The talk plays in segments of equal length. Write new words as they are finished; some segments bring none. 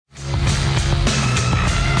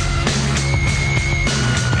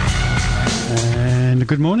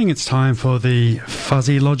Good morning. It's time for the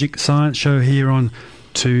Fuzzy Logic Science Show here on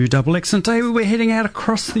 2XX. And today we're heading out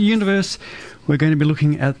across the universe. We're going to be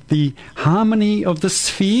looking at the harmony of the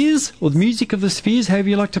spheres, or the music of the spheres, however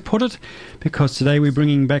you like to put it, because today we're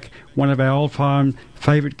bringing back one of our old-time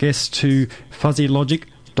favourite guests to Fuzzy Logic,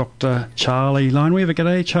 Dr. Charlie Lineweaver.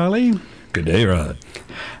 G'day, Charlie. Good day, Rod.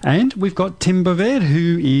 And we've got Tim Bovet,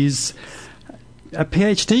 who is a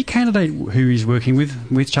PhD candidate who is working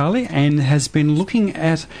with Charlie and has been looking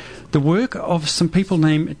at the work of some people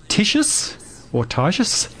named Titius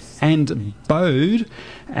and Bode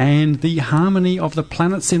and the harmony of the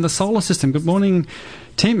planets in the solar system. Good morning,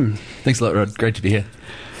 Tim. Thanks a lot, Rod. Great to be here.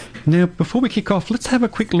 Now, before we kick off, let's have a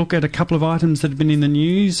quick look at a couple of items that have been in the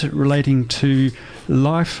news relating to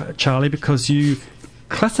life, Charlie, because you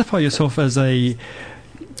classify yourself as an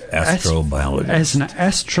astrobiologist.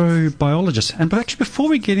 And actually, before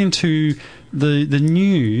we get into the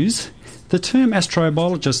news, the term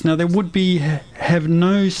astrobiologist, now there would have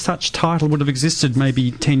no such title would have existed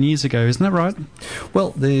maybe 10 years ago, isn't that right?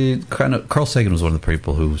 Well, Carl Sagan was one of the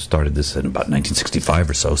people who started this in about 1965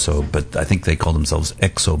 or so, but I think they call themselves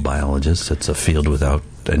exobiologists. It's a field without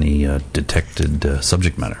any detected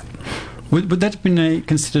subject matter. Would that have been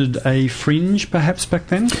considered a fringe, perhaps, back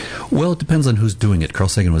then? Well, it depends on who's doing it. Carl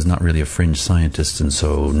Sagan was not really a fringe scientist, and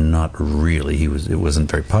so not really. It wasn't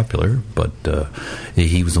very popular, but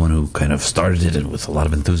he was the one who kind of started it, and with a lot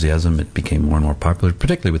of enthusiasm, it became more and more popular,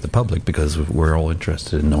 particularly with the public, because we're all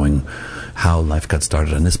interested in knowing how life got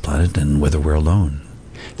started on this planet and whether we're alone.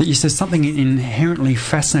 There's something inherently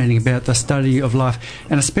fascinating about the study of life,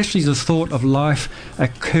 and especially the thought of life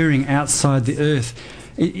occurring outside the Earth.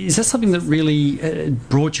 Is that something that really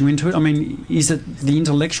brought you into it? I mean, is it the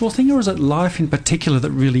intellectual thing, or is it life in particular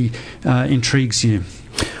that really intrigues you?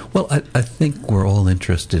 Well, I think we're all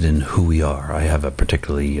interested in who we are. I have a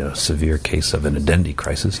particularly severe case of an identity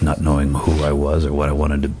crisis, not knowing who I was or what I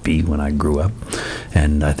wanted to be when I grew up.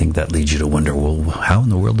 And I think that leads you to wonder, well, how in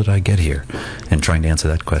the world did I get here? And trying to answer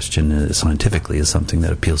that question scientifically is something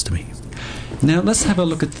that appeals to me. Now, let's have a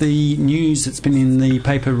look at the news that's been in the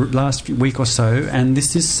paper last week or so, and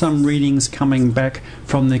this is some readings coming back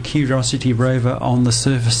from the Curiosity rover on the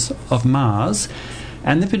surface of Mars,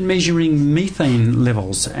 and they've been measuring methane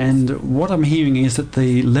levels, and what I'm hearing is that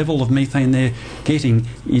the level of methane they're getting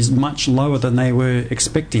is much lower than they were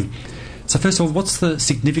expecting. So first of all, what's the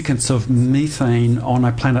significance of methane on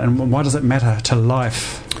a planet, and why does it matter to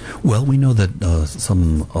life? Well, we know that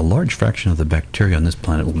a large fraction of the bacteria on this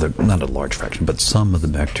planet, well, not a large fraction, but some of the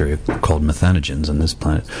bacteria called methanogens on this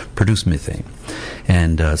planet produce methane.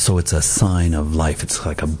 And so it's a sign of life. It's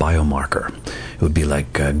like a biomarker. It would be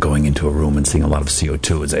like going into a room and seeing a lot of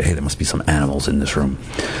CO2 and say, hey, there must be some animals in this room.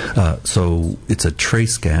 So it's a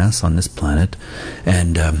trace gas on this planet.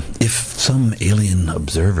 And if some alien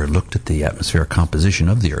observer looked at the atmospheric composition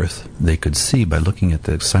of the Earth, they could see by looking at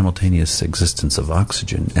the simultaneous existence of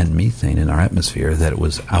oxygen and methane in our atmosphere that it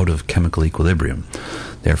was out of chemical equilibrium.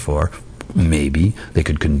 Therefore, maybe they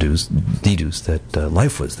could deduce that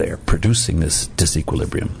life was there, producing this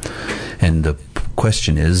disequilibrium. And the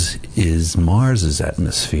question is Mars's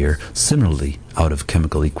atmosphere similarly out of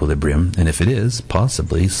chemical equilibrium? And if it is,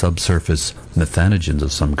 possibly subsurface methanogens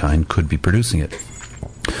of some kind could be producing it.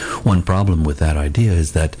 One problem with that idea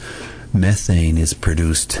is that methane is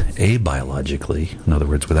produced abiologically, in other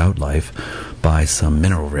words, without life, by some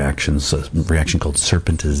mineral reactions, a reaction called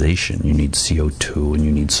serpentization. You need CO2 and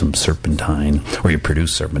you need some serpentine, or you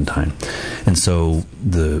produce serpentine. And so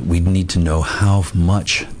we need to know how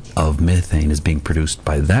much of methane is being produced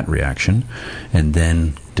by that reaction, and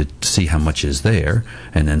then to see how much is there,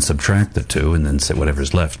 and then subtract the two, and then say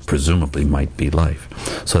whatever's left presumably might be life.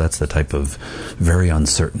 So that's the type of very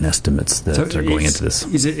uncertain estimates that are going into this.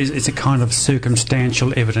 It's a kind of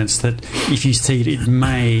circumstantial evidence that if you see it, it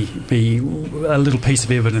may be a little piece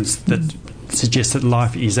of evidence that suggests that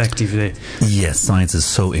life is active there. Yes, science is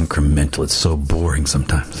so incremental, it's so boring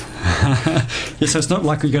sometimes. So it's not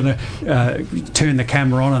like we're going to turn the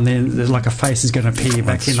camera on and then there's like a face is going to appear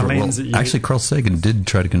back in the lens. Well, actually, Carl Sagan did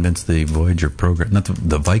try to convince the Voyager program, not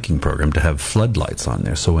the Viking program, to have floodlights on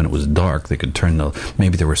there, so when it was dark they could turn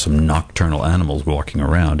maybe there were some nocturnal animals walking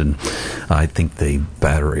around, and I think the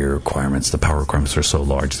battery requirements, the power requirements are so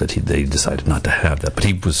large that they decided not to have that, but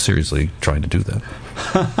he was seriously trying to do that.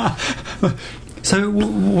 So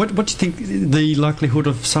what do you think the likelihood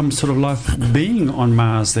of some sort of life being on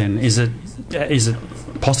Mars then? Is it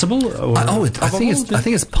possible? Or I think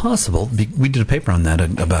it's possible. We did a paper on that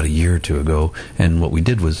about a year or two ago, and what we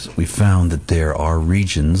did was we found that there are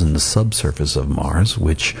regions in the subsurface of Mars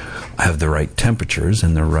which have the right temperatures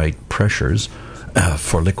and the right pressures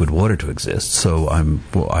for liquid water to exist. So I'm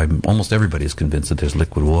almost everybody is convinced that there's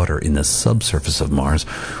liquid water in the subsurface of Mars.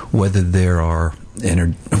 Whether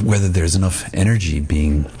there's enough energy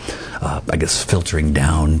being, filtering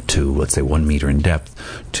down to, let's say, 1 meter in depth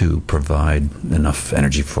to provide enough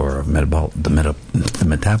energy for the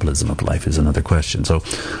metabolism of life is another question. So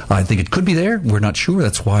I think it could be there. We're not sure.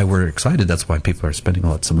 That's why we're excited. That's why people are spending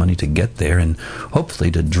lots of money to get there and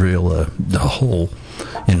hopefully to drill a hole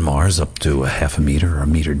in Mars up to 0.5 meter or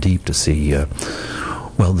 1 meter deep to see,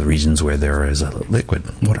 the regions where there is liquid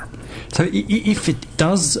water. So if it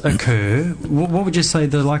does occur, what would you say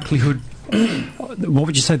the likelihood? What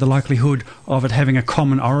would you say the likelihood of it having a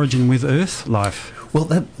common origin with Earth life? Well,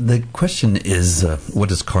 the question is, what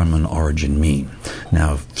does common origin mean?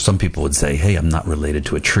 Now, some people would say, hey, I'm not related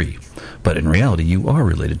to a tree. But in reality, you are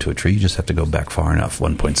related to a tree. You just have to go back far enough,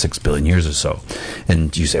 1.6 billion years or so.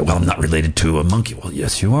 And you say, well, I'm not related to a monkey. Well,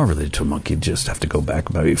 yes, you are related to a monkey. You just have to go back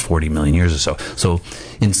about 40 million years or so. So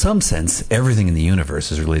in some sense, everything in the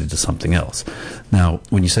universe is related to something else. Now,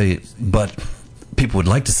 when you say, but people would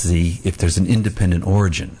like to see if there's an independent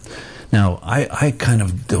origin. Now, I kind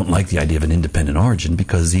of don't like the idea of an independent origin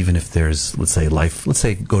because even if there's, let's say, life, let's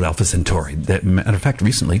say go to Alpha Centauri. Matter of fact,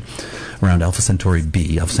 recently, around Alpha Centauri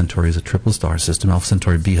B, Alpha Centauri is a triple star system. Alpha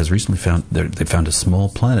Centauri B has recently they found a small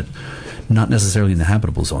planet, not necessarily in the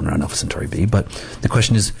habitable zone around Alpha Centauri B, but the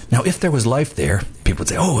question is, now if there was life there, people would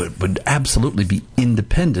say, oh, it would absolutely be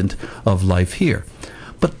independent of life here.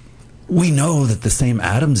 We know that the same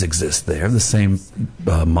atoms exist there, the same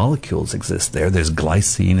molecules exist there. There's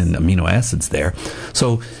glycine and amino acids there.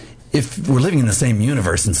 So if we're living in the same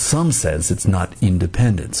universe, in some sense, it's not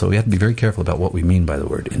independent. So we have to be very careful about what we mean by the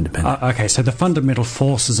word independent. Okay, so the fundamental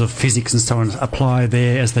forces of physics and so on apply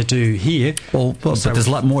there as they do here. Well, but there's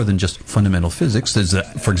a lot more than just fundamental physics. There's,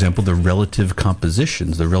 for example, the relative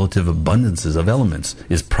compositions, the relative abundances of elements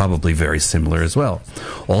is probably very similar as well.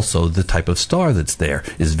 Also, the type of star that's there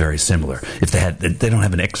is very similar. If they don't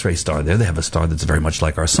have an X-ray star there, they have a star that's very much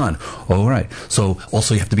like our sun. All right. So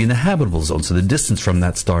also you have to be in the habitable zone. So the distance from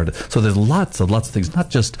that star so there's lots of things,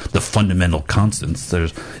 not just the fundamental constants.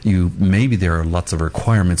 Maybe there are lots of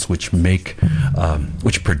requirements which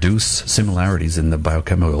produce similarities in the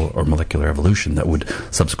biochemical or molecular evolution that would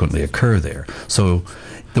subsequently occur there. So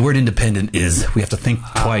the word independent is we have to think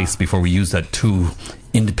twice before we use that too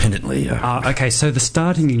independently. Okay, so the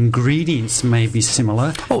starting ingredients may be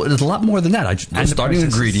similar. Oh, there's a lot more than that. The starting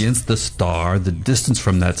ingredients, the star, the distance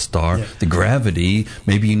from that star, the gravity.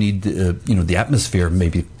 Maybe you need, the atmosphere,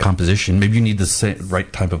 maybe composition. Maybe you need the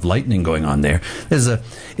right type of lightning going on there. It's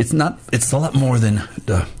a lot more than.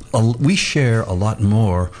 We share a lot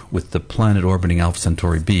more with the planet orbiting Alpha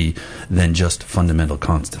Centauri B than just fundamental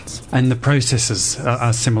constants. And the processes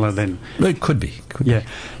are similar then? It could be.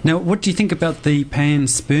 Now, what do you think about the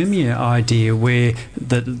panspermia idea where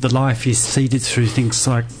the life is seeded through things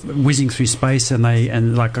like whizzing through space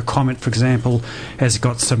and like a comet, for example, has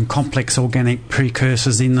got some complex organic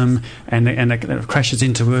precursors in them and it crashes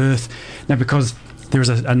into Earth? Now, because there is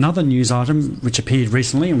another news item which appeared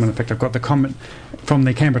recently, and in fact I've got the comment from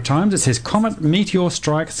the Canberra Times. It says, comet meteor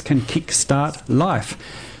strikes can kick-start life.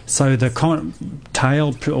 So the comet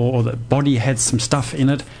tail or the body had some stuff in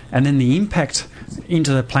it, and then the impact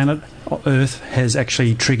into the planet Earth has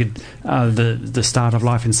actually triggered the start of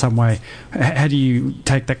life in some way. How do you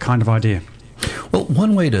take that kind of idea? Well,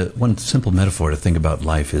 one simple metaphor to think about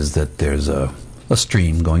life is that there's a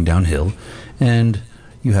stream going downhill, and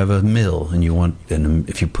you have a mill, and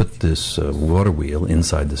if you put this water wheel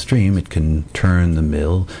inside the stream, it can turn the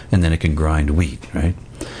mill, and then it can grind wheat, right?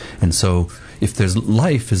 And so, if there's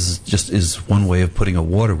life is one way of putting a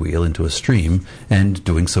water wheel into a stream and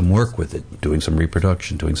doing some work with it, doing some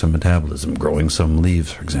reproduction, doing some metabolism, growing some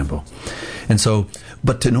leaves, for example. And so,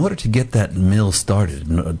 but in order to get that mill started,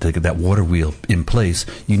 to get that water wheel in place,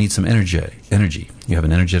 you need some energy. You have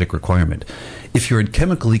an energetic requirement. If you're in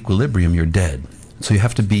chemical equilibrium, you're dead. So you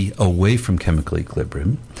have to be away from chemical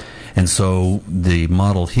equilibrium. And so the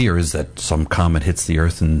model here is that some comet hits the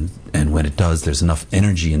Earth, and when it does, there's enough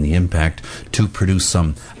energy in the impact to produce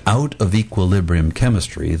some out-of-equilibrium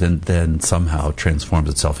chemistry that then somehow transforms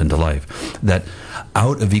itself into life. That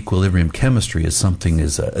out-of-equilibrium chemistry is something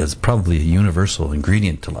is probably a universal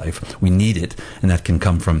ingredient to life. We need it, and that can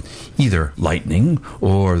come from either lightning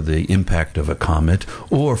or the impact of a comet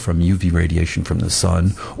or from UV radiation from the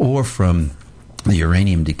sun or from the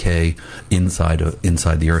uranium decay inside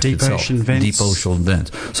the Earth itself. Deep ocean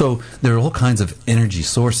vents. So there are all kinds of energy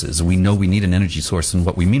sources. We know we need an energy source, and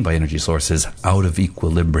what we mean by energy source is out of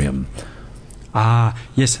equilibrium.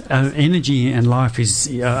 Yes, energy and life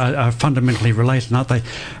are fundamentally related, aren't they?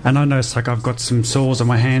 And I know it's like I've got some sores on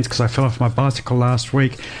my hands because I fell off my bicycle last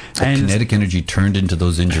week. And kinetic energy turned into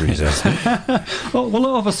those injuries.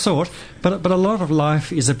 well, of a sort, but a lot of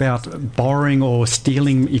life is about borrowing or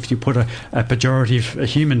stealing, if you put a pejorative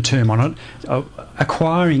human term on it,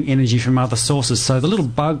 acquiring energy from other sources. So the little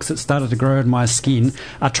bugs that started to grow in my skin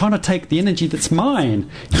are trying to take the energy that's mine.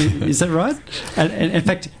 Is that right? And in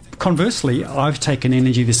fact, conversely, I've taken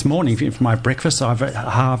energy this morning for my breakfast. I've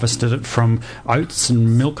harvested it from oats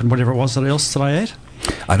and milk and whatever it was else that I ate.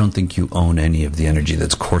 I don't think you own any of the energy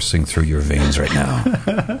that's coursing through your veins right now.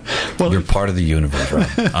 Well, you're part of the universe,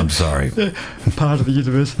 right? I'm sorry. Part of the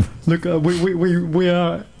universe. Look, we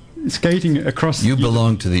are skating across... You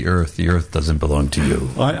belong to the earth. The earth doesn't belong to you.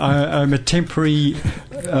 I'm a temporary,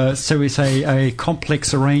 so we say, a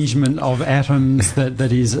complex arrangement of atoms that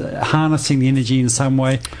is harnessing the energy in some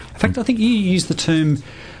way. In fact, I think you used the term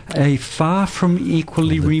a far from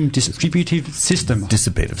equilibrium distributive system.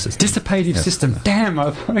 Dissipative system. Dissipative system. Damn,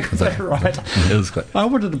 I got that right. It was quite... I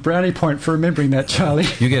wanted a brownie point for remembering that, Charlie.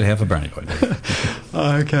 You get half a brownie point.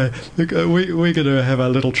 Okay. Look, we're going to have a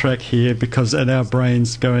little track here because our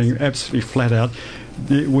brain's going absolutely flat out.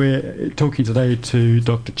 We're talking today to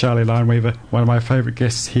Dr. Charlie Lineweaver, one of my favourite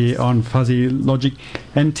guests here on Fuzzy Logic,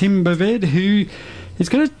 and Tim Bovet, who is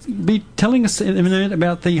going to be telling us in a minute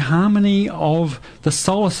about the harmony of the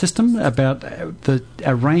solar system, about the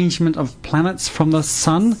arrangement of planets from the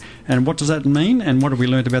sun, and what does that mean, and what have we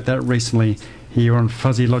learned about that recently here on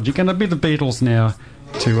Fuzzy Logic. And a bit of Beatles now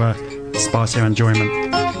to spice our enjoyment.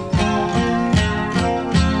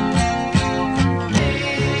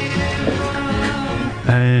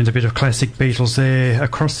 And a bit of classic Beatles there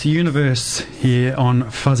across the universe here on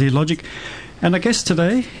Fuzzy Logic. And our guest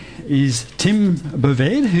today is Tim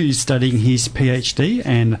Bovet, who's studying his PhD,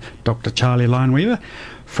 and Dr. Charlie Lineweaver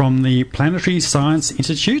from the Planetary Science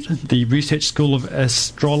Institute, the Research School of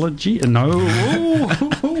Astrology. I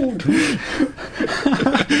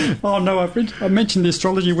mentioned the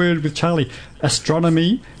astrology word with Charlie.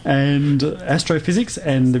 Astronomy and astrophysics,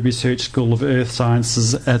 and the Research School of Earth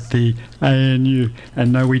Sciences at the ANU.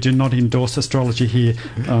 And no, we do not endorse astrology here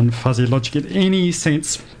on Fuzzy Logic in any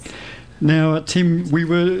sense. Now, Tim, we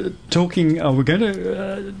were talking, we're going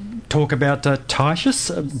to talk about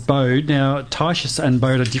Titius Bode. Now, Titius and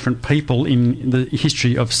Bode are different people in the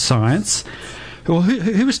history of science. Well,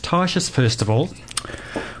 who was Titius, first of all?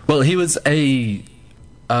 Well, he was he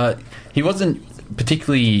wasn't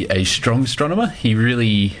particularly a strong astronomer. He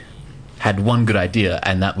really had one good idea,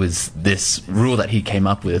 and that was this rule that he came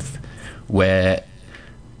up with, where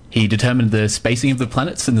he determined the spacing of the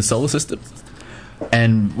planets in the solar system.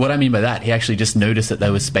 And what I mean by that, he actually just noticed that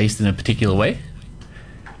they were spaced in a particular way.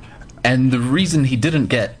 And the reason he didn't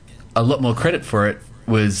get a lot more credit for it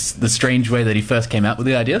was the strange way that he first came out with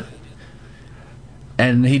the idea.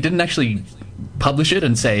 And he didn't actually publish it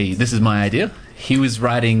and say, this is my idea. He was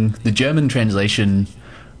writing the German translation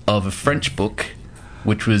of a French book,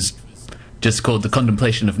 which was just called The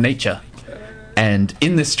Contemplation of Nature. And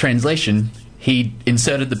in this translation, he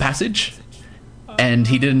inserted the passage, and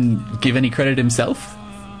he didn't give any credit himself.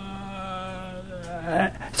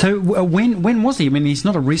 So when was he? I mean, he's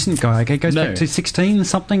not a recent guy. Okay, goes back to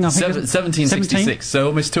 16-something, I think. 1766, so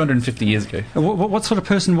almost 250 years ago. What sort of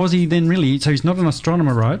person was he then, really? So he's not an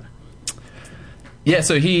astronomer, right? Yeah,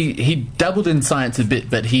 so he dabbled in science a bit,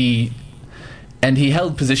 but he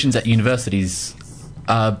held positions at universities,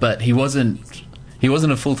 but he wasn't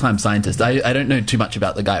a full-time scientist. I don't know too much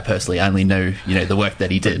about the guy personally. I only know the work that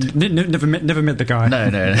he did. Never met the guy.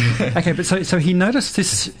 No. Okay, but so he noticed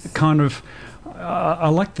this kind of. I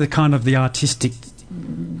like the kind of the artistic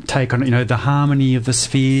take on it. The harmony of the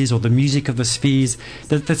spheres or the music of the spheres.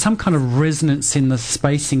 There's some kind of resonance in the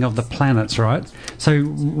spacing of the planets, right? So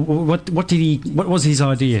what was his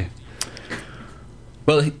idea?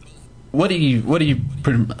 Well, what he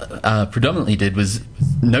predominantly did was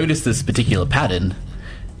notice this particular pattern,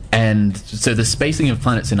 and so the spacing of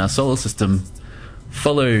planets in our solar system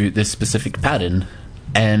follow this specific pattern.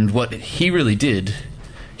 And what he really did,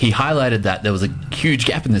 he highlighted that there was a huge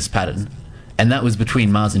gap in this pattern, and that was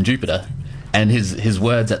between Mars and Jupiter. And his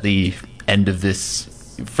words at the end of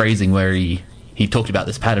this phrasing where he talked about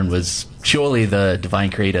this pattern was, surely the divine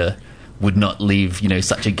creator would not leave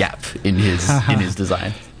such a gap in his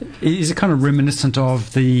design. Is it kind of reminiscent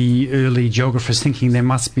of the early geographers thinking there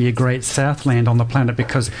must be a great southland on the planet?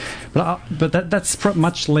 But that's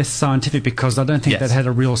much less scientific, because I don't think that had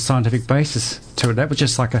a real scientific basis to it. That was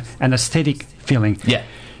just like an aesthetic feeling. Yeah.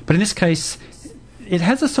 But in this case, it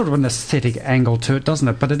has a sort of an aesthetic angle to it, doesn't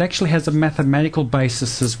it? But it actually has a mathematical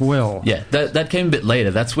basis as well. Yeah, that came a bit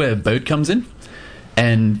later. That's where Bode comes in.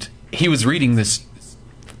 And he was reading this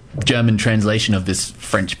German translation of this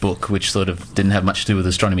French book, which sort of didn't have much to do with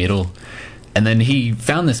astronomy at all. And then he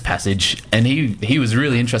found this passage, and he was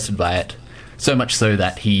really interested by it, so much so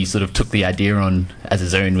that he sort of took the idea on as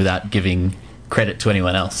his own without giving credit to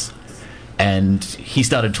anyone else. And he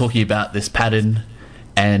started talking about this pattern,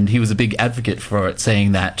 and he was a big advocate for it,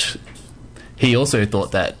 saying that he also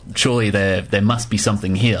thought that surely there must be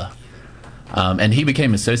something here. And he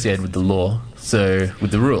became associated with the law, so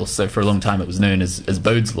with the rules. So for a long time it was known as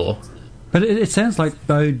Bode's law. But it sounds like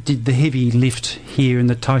Bode did the heavy lift here, and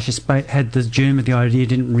that Titius had the germ of the idea,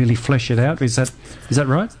 didn't really flesh it out. Is that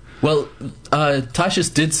right? Well, Titius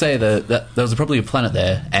did say that there was probably a planet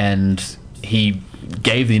there, and he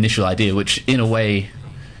gave the initial idea, which in a way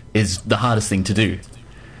is the hardest thing to do.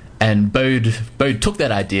 And Bode took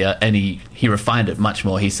that idea and he refined it much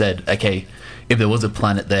more. He said, okay, if there was a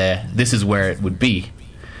planet there, this is where it would be.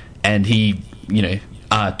 And he,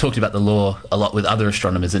 talked about the law a lot with other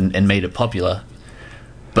astronomers and made it popular.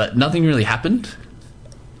 But nothing really happened.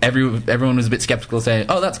 Everyone was a bit skeptical, saying,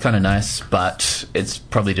 oh, that's kind of nice, but it's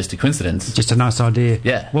probably just a coincidence. Just a nice idea.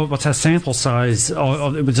 Yeah. Well, what's our sample size? It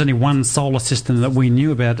was only one solar system that we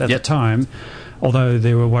knew about at the time, although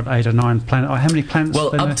there were, 8 or 9 planets. How many planets?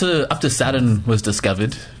 Well, up to Saturn was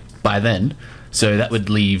discovered by then, so that would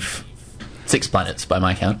leave 6 planets by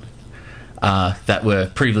my count that were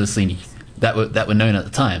previously that were known at the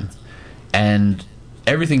time, and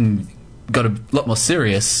everything got a lot more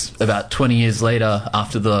serious about 20 years later,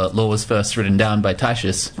 after the law was first written down by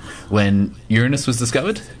Titius, when Uranus was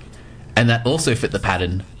discovered, and that also fit the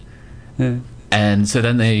pattern. Yeah. And so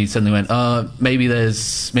then they suddenly went, maybe there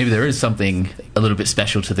is something a little bit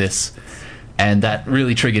special to this. And that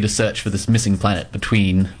really triggered a search for this missing planet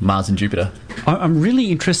between Mars and Jupiter. I'm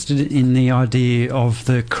really interested in the idea of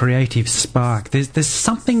the creative spark. There's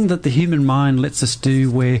something that the human mind lets us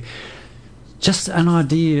do where just an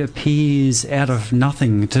idea appears out of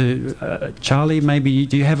nothing. Charlie, maybe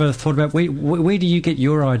do you have a thought about where do you get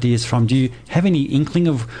your ideas from? Do you have any inkling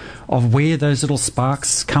of where those little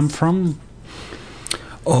sparks come from?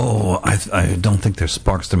 Oh, I don't think they're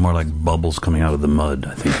sparks. They're more like bubbles coming out of the mud.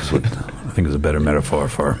 I think is a better metaphor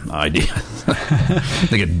for ideas.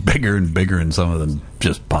 They get bigger and bigger, and some of them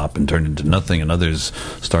just pop and turn into nothing, and others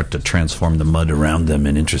start to transform the mud around them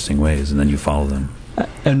in interesting ways, and then you follow them.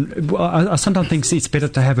 And I sometimes think it's better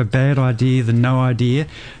to have a bad idea than no idea,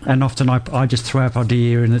 and often I just throw up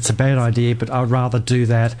idea and it's a bad idea, but I'd rather do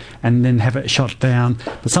that and then have it shot down.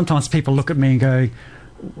 But sometimes people look at me and go,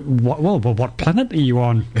 what planet are you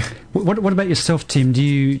on? What about yourself, Tim?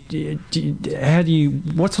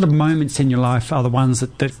 What sort of moments in your life are the ones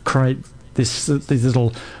that create these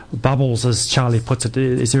little bubbles, as Charlie puts it?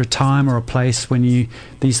 Is there a time or a place when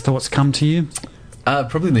these thoughts come to you?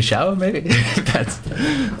 Probably in the shower, maybe.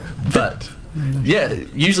 But yeah,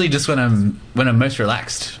 usually just when I'm most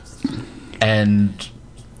relaxed. And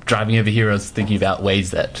driving over here, I was thinking about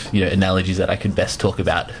ways that, analogies that I could best talk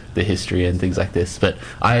about the history and things like this. But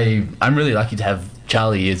I'm really lucky to have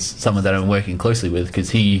Charlie as someone that I'm working closely with, because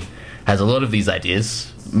he has a lot of these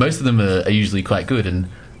ideas. Most of them are usually quite good, and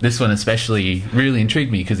this one especially really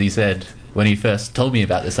intrigued me, because he said, when he first told me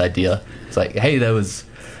about this idea, it's like, hey, there was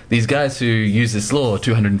these guys who used this law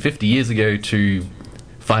 250 years ago to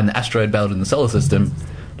find the asteroid belt in the solar system.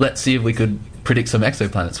 Let's see if we could predict some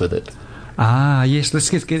exoplanets with it. Ah, yes, let's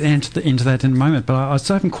get into that in a moment. But I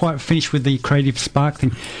still haven't quite finished with the creative spark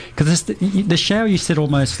thing. Because the shower, you said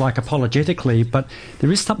almost like apologetically, but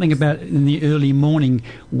there is something about in the early morning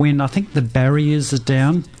when I think the barriers are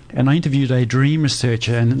down. And I interviewed a dream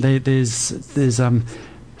researcher, and there's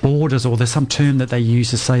borders, or there's some term that they use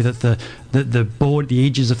to say that the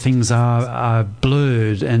edges of things are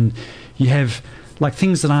blurred, and you have like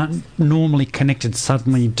things that aren't normally connected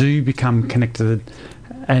suddenly do become connected.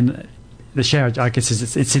 And the shower, I guess,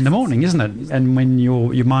 it's in the morning, isn't it? And when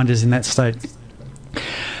your mind is in that state.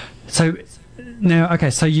 So now, okay,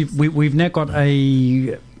 so we've now got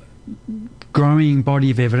a growing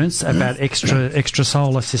body of evidence about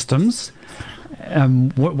extrasolar systems.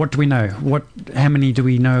 What do we know? How many do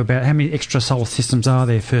we know about? How many extrasolar systems are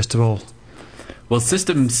there, first of all? Well,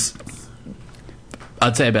 systems,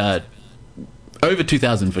 I'd say about over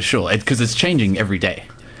 2,000 for sure, because it's changing every day.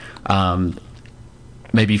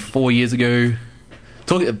 Maybe 4 years ago,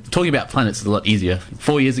 talking about planets is a lot easier.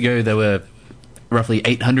 4 years ago, there were roughly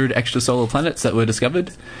 800 extrasolar planets that were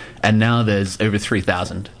discovered, and now there's over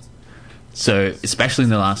 3,000. So, especially in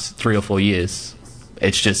the last 3 or 4 years,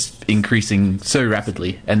 It's just increasing so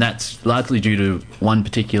rapidly, and that's largely due to one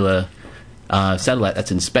particular satellite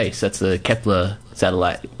that's in space. That's the Kepler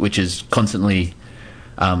satellite, which is constantly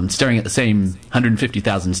staring at the same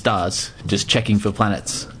 150,000 stars, just checking for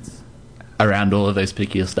planets around all of those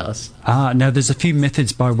particular stars. Now, there's a few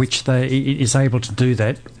methods by which it is able to do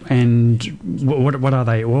that, and what are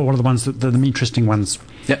they? What are the ones the interesting ones?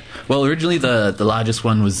 Yeah. Well, originally the largest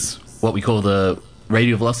one was what we call the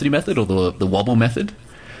radial velocity method, or the wobble method,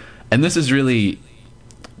 and this is really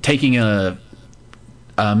taking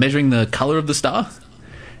measuring the color of the star,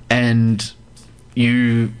 and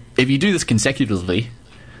if you do this consecutively,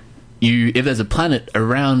 if there's a planet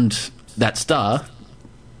around that star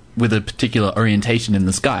with a particular orientation in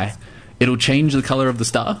the sky, it'll change the color of the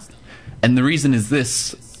star. And the reason is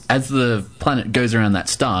this: as the planet goes around that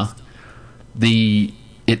star,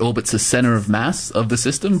 it orbits the center of mass of the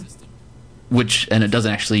system, and it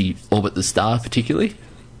doesn't actually orbit the star particularly.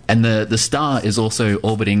 And the star is also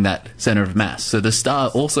orbiting that center of mass. So the star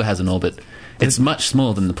also has an orbit. It's much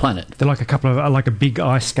smaller than the planet. They're like like a big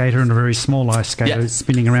ice skater and a very small ice skater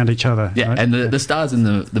spinning around each other. Yeah, right? and the star's in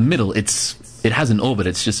the middle. It has an orbit.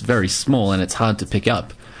 It's just very small and it's hard to pick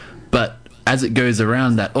up. But as it goes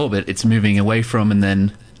around that orbit, it's moving away from and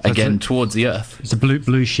then again towards the Earth. It's a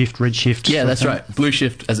blue shift, red shift. Yeah, that's right. Blue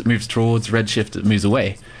shift as it moves towards, red shift it moves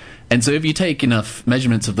away. And so if you take enough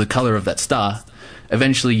measurements of the color of that star,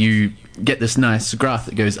 eventually you get this nice graph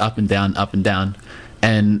that goes up and down, up and down.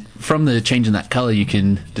 And from the change in that color, you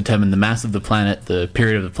can determine the mass of the planet, the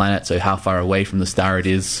period of the planet, so how far away from the star it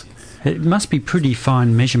is. It must be pretty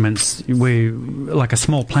fine measurements where, like a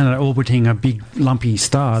small planet orbiting a big lumpy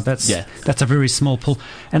star, that's a very small pull.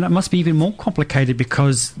 And it must be even more complicated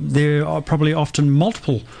because there are probably often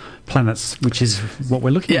multiple planets, which is what we're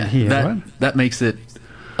looking at here, right? That makes it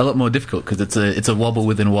a lot more difficult because it's a wobble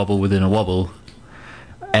within a wobble within a wobble.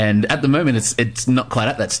 And at the moment, it's not quite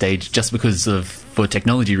at that stage, just because for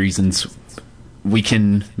technology reasons, we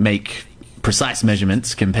can make precise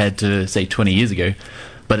measurements compared to, say, 20 years ago,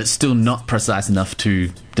 but it's still not precise enough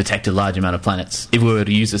to detect a large amount of planets. If we were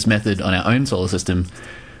to use this method on our own solar system,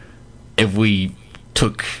 if we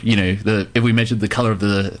took, if we measured the color of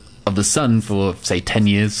the sun for, say, 10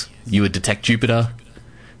 years, you would detect Jupiter.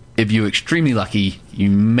 If you're extremely lucky, you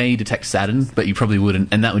may detect Saturn, but you probably wouldn't,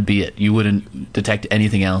 and that would be it. You wouldn't detect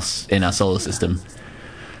anything else in our solar system.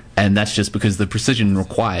 And that's just because the precision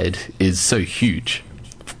required is so huge.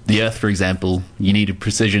 The Earth, for example, you need a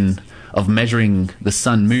precision of measuring the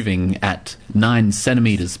sun moving at 9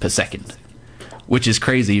 centimeters per second, which is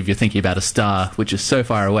crazy if you're thinking about a star which is so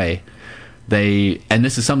far away. And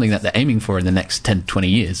this is something that they're aiming for in the next 10 to 20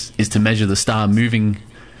 years, is to measure the star moving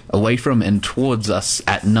away from and towards us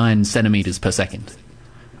at 9 centimeters per second.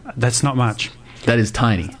 That's not much. That is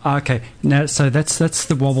tiny. Okay, now so that's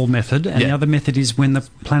the wobble method, and the other method is when the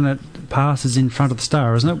planet passes in front of the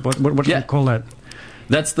star, isn't it? What do we call that?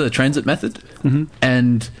 That's the transit method,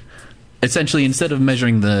 and essentially instead of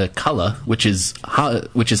measuring the color, which is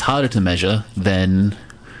harder to measure, then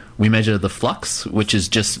we measure the flux, which is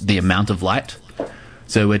just the amount of light.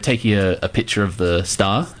 So we're taking a picture of the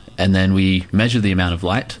star, and then we measure the amount of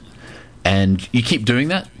light, and you keep doing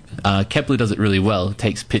that. Kepler does it really well. It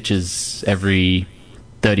takes pictures every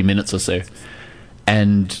 30 minutes or so,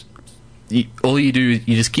 and all you do is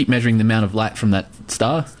you just keep measuring the amount of light from that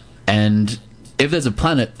star, and if there's a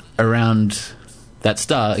planet around that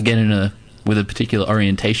star, again with a particular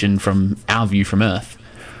orientation from our view from Earth,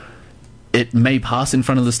 it may pass in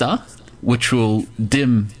front of the star, which will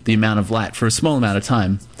dim the amount of light for a small amount of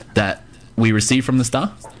time that we receive from the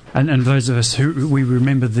star. And those of us we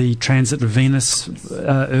remember the transit of Venus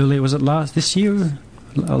earlier, was it last year?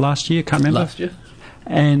 Can't remember. Last year.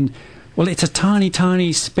 And, well, it's a tiny,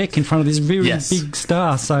 tiny speck in front of this very big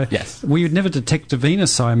star, so we would never detect a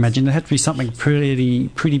Venus, I imagine. It had to be something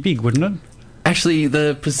pretty big, wouldn't it? Actually,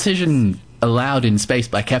 the precision allowed in space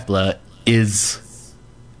by Kepler is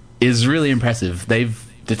really impressive. They've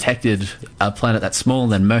detected a planet that's smaller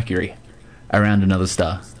than Mercury around another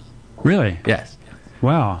star. Really? Yes.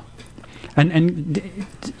 Wow. And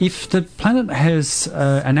if the planet has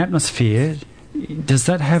an atmosphere, does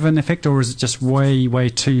that have an effect, or is it just way, way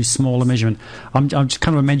too small a measurement? I'm just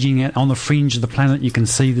kind of imagining it on the fringe of the planet, you can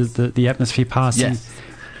see the atmosphere passing. Yes.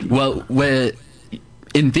 Well,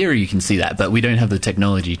 in theory you can see that, but we don't have the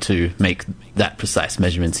technology to make that precise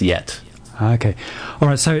measurements yet. Okay. All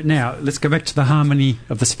right, so now let's go back to the harmony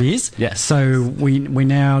of the spheres. Yes. So we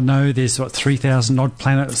now know there's, 3,000 odd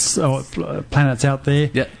planets out there.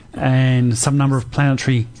 Yep. And some number of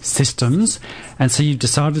planetary systems. And so you've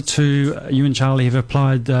decided you and Charlie have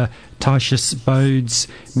applied Tychus-Bode's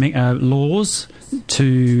laws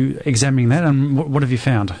to examining that, and what have you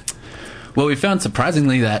found? Well, we found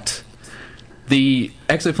surprisingly that the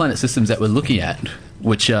exoplanet systems that we're looking at,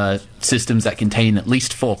 which are systems that contain at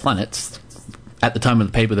least 4 planets, at the time of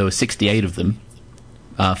the paper there were 68 of them.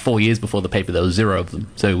 4 years before the paper there was 0 of them.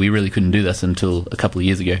 So we really couldn't do this until a couple of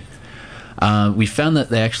years ago. We found that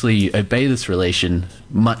they actually obey this relation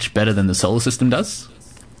much better than the solar system does.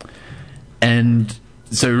 And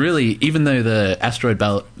so really, even though the asteroid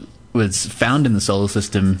belt was found in the solar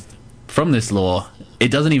system from this law, it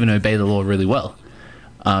doesn't even obey the law really well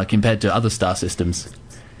compared to other star systems.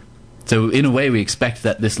 So in a way, we expect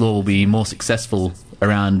that this law will be more successful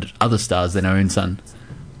around other stars than our own sun.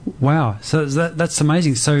 Wow, so that's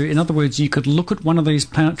amazing. So in other words, you could look at one of these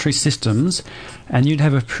planetary systems and you'd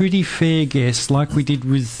have a pretty fair guess, like we did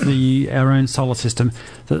with our own solar system,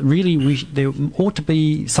 that really there ought to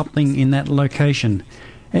be something in that location.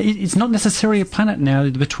 It's not necessarily a planet now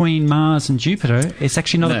between Mars and Jupiter. It's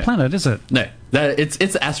actually not a planet, is it? No, it's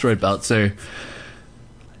an asteroid belt. So,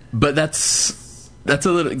 but gets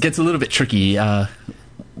a little bit tricky.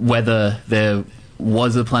 Whether there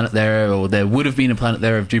was a planet there, or there would have been a planet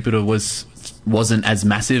there if Jupiter wasn't as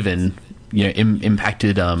massive and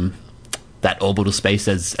impacted that orbital space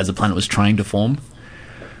as a planet was trying to form.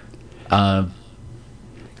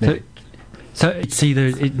 So it's either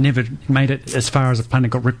it never made it as far as a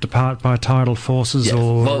planet got ripped apart by tidal forces, yeah.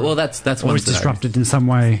 or that's or it's disrupted in some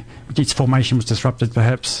way. Its formation was disrupted,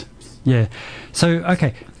 perhaps. Yeah. So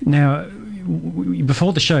okay, now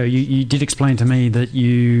before the show, you did explain to me that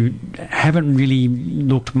you haven't really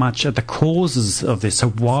looked much at the causes of this. So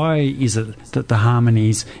why is it that the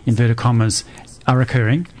harmonies, inverted commas, are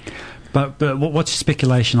occurring? But what's your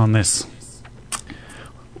speculation on this?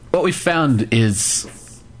 What we found is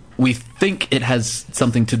we think it has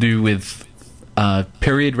something to do with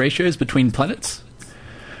period ratios between planets.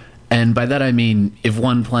 And by that I mean if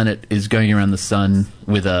one planet is going around the sun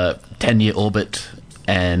with a 10-year orbit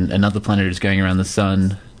and another planet is going around the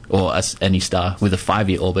sun, or any star, with a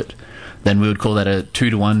 5-year orbit, then we would call that a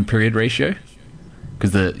 2-to-1 period ratio,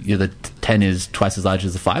 because the 10 is twice as large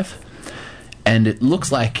as the 5. And it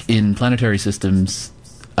looks like in planetary systems,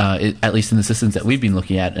 at least in the systems that we've been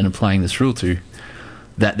looking at and applying this rule to,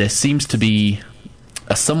 that there seems to be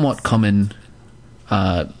a somewhat common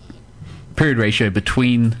period ratio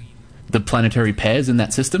between the planetary pairs in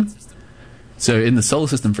that system. So in the solar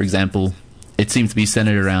system, for example, it seems to be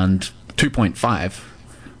centered around 2.5,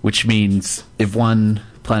 which means if one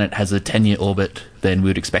planet has a 10-year orbit, then we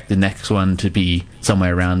would expect the next one to be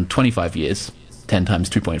somewhere around 25 years, 10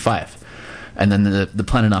 times 2.5. And then the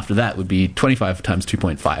planet after that would be 25 times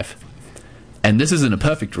 2.5. And this isn't a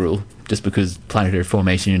perfect rule, just because planetary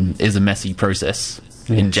formation is a messy process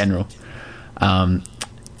in general. And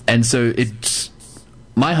so it's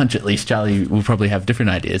my hunch, at least, Charlie will probably have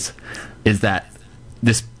different ideas, is that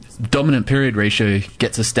this dominant period ratio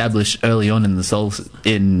gets established early on in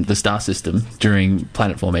the star system during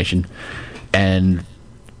planet formation, and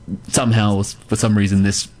somehow, for some reason,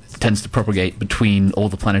 this tends to propagate between all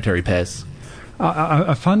the planetary pairs.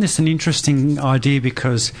 I find this an interesting idea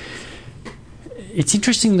because it's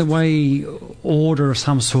interesting the way order of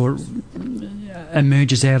some sort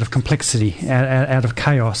emerges out of complexity, out of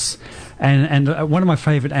chaos. And one of my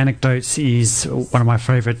favourite anecdotes is one of my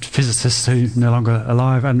favourite physicists who's no longer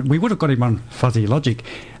alive, and we would have got him on Fuzzy Logic,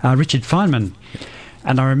 Richard Feynman.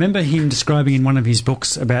 And I remember him describing in one of his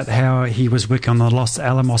books about how he was working on the Los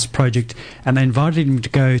Alamos project, and they invited him to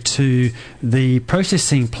go to the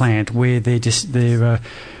processing plant where they're using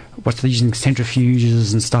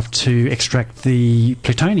centrifuges and stuff to extract the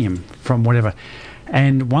plutonium from whatever.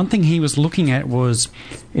 And one thing he was looking at was,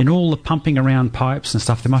 in all the pumping around pipes and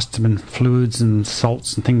stuff, there must have been fluids and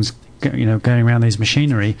salts and things, going around these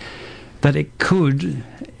machinery, that it could,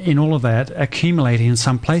 in all of that, accumulate in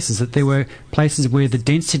some places, that there were places where the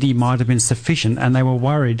density might have been sufficient, and they were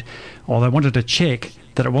worried, or they wanted to check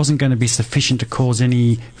that it wasn't going to be sufficient to cause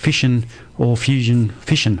any fission reaction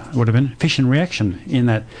in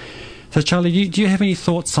that. So, Charlie, do you have any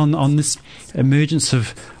thoughts on this emergence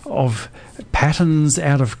of patterns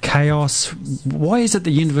out of chaos? Why is it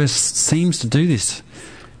the universe seems to do this?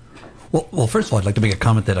 Well, first of all, I'd like to make a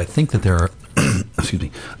comment that I think that there are, excuse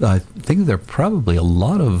me, I think that there are probably a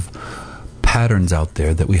lot of patterns out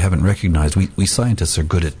there that we haven't recognized. We scientists are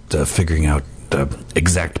good at figuring out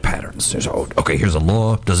exact patterns. So, okay, here's a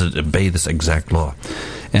law. Does it obey this exact law?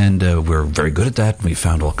 And we're very good at that. We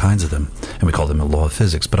found all kinds of them, and we call them a law of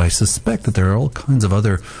physics. But I suspect that there are all kinds of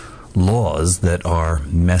other laws that are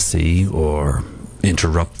messy or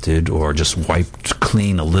interrupted or just wiped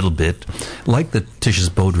clean a little bit, like the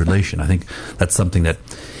Titius-Bode relation. I think that's something that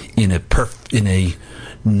in a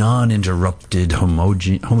non-interrupted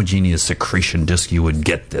homogeneous accretion disk, you would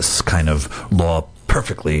get this kind of law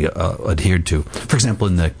perfectly adhered to. For example,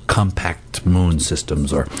 in the compact moon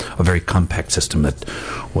systems, or a very compact system that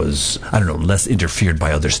was, less interfered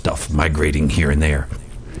by other stuff migrating here and there.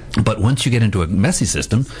 But once you get into a messy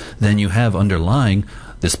system, then you have underlying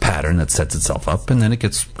this pattern that sets itself up, and then it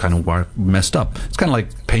gets kind of messed up. It's kind of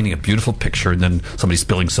like painting a beautiful picture, and then somebody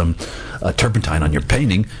spilling some turpentine on your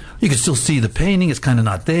painting. You can still see the painting, it's kind of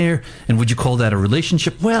not there. And would you call that a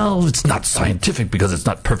relationship? Well, it's not scientific because it's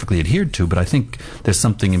not perfectly adhered to, but I think there's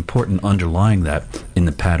something important underlying that in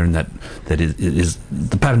the pattern that is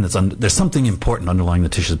the pattern there's something important underlying the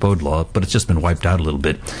Titius-Bode law, but it's just been wiped out a little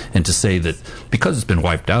bit. And to say that because it's been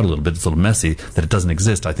wiped out a little bit, it's a little messy, that it doesn't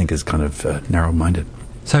exist, I think is kind of narrow-minded.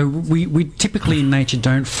 So we typically in nature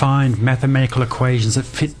don't find mathematical equations that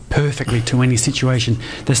fit perfectly to any situation.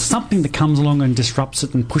 There's something that comes along and disrupts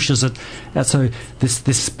it and pushes it. So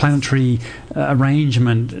this planetary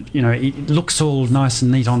arrangement, it looks all nice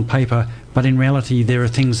and neat on paper, but in reality there are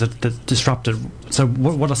things that disrupt it. So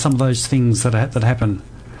what are some of those things that happen?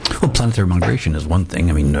 Well, planetary migration is one thing.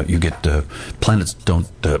 I mean, you get planets don't...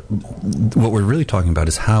 what we're really talking about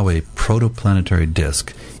is how a protoplanetary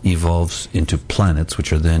disk evolves into planets,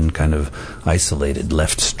 which are then kind of isolated,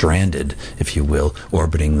 left stranded, if you will,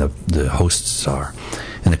 orbiting the host star.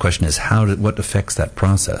 And the question is, what affects that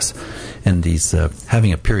process? And these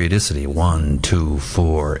having a periodicity, 1, 2,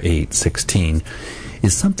 4, 8, 16...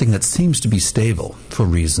 is something that seems to be stable for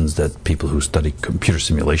reasons that people who study computer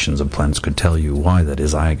simulations of planets could tell you why that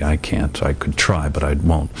is. I can't. I could try, but I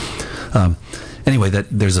won't. Anyway, that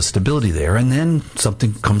there's a stability there, and then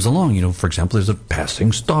something comes along. For example, there's a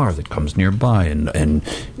passing star that comes nearby and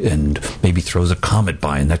maybe throws a comet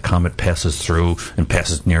by, and that comet passes through and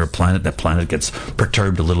passes near a planet. That planet gets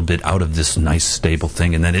perturbed a little bit out of this nice stable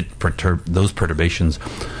thing, and then those perturbations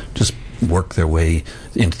just work their way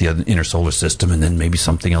into the inner solar system, and then maybe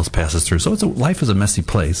something else passes through. So life is a messy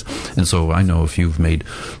place. And so I know if you've made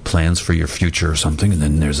plans for your future or something, and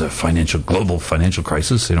then there's a global financial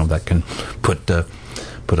crisis, that can put a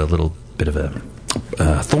little bit of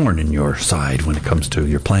a thorn in your side when it comes to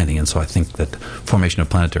your planning. And so I think that formation of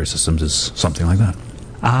planetary systems is something like that.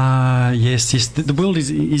 Yes. The world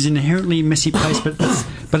is inherently a messy place,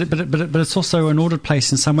 but it's also an ordered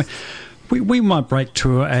place in some way. We might break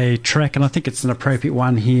to a track, and I think it's an appropriate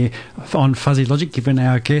one here on Fuzzy Logic, given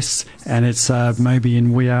our guests, and it's Moby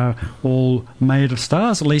and We Are All Made of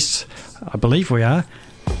Stars, at least I believe we are.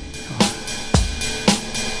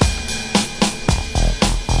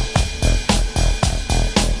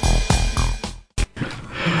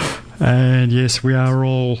 And yes, we are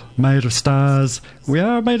all made of stars. We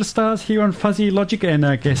are made of stars here on Fuzzy Logic, and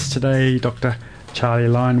our guests today, Dr. Charlie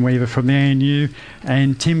Lineweaver from the ANU,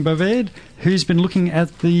 and Tim Bovaird, who's been looking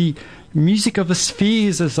at the music of the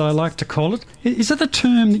spheres, as I like to call it. Is that the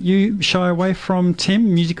term that you shy away from,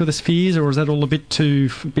 Tim, music of the spheres, or is that all a bit too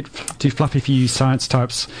fluffy for you science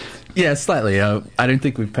types? Yeah, slightly. I don't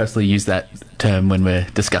think we've personally used that term when we're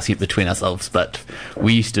discussing it between ourselves, but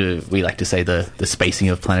we like to say the spacing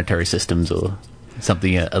of planetary systems, or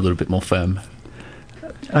something a little bit more firm.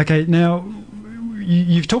 Okay, now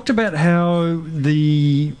you've talked about how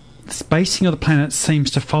the spacing of the planet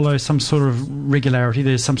seems to follow some sort of regularity.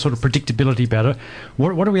 There's some sort of predictability about it.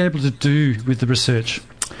 What are we able to do with the research?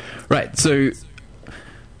 Right. So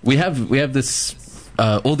we have this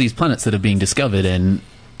all these planets that are being discovered, and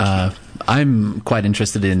I'm quite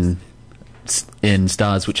interested in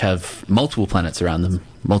stars which have multiple planets around them,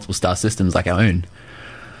 multiple star systems like our own.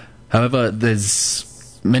 However,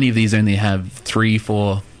 there's many of these only have 3,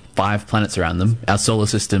 4, 5 planets around them. Our solar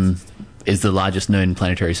system is the largest known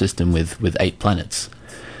planetary system with 8 planets.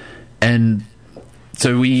 And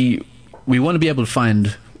so we want to be able to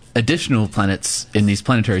find additional planets in these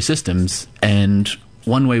planetary systems, and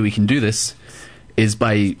one way we can do this is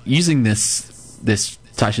by using this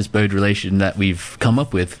Titius-Bode relation that we've come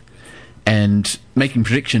up with and making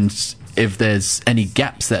predictions if there's any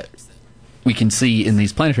gaps that we can see in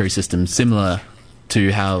these planetary systems, similar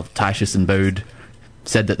to how Titius and Bode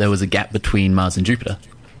said that there was a gap between Mars and Jupiter.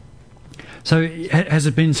 So has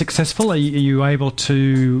it been successful? Are you able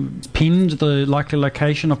to pin the likely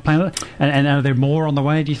location of planet? And are there more on the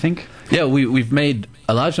way, do you think? Yeah, we've made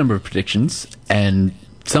a large number of predictions, and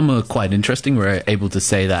some are quite interesting. We're able to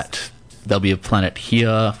say that there'll be a planet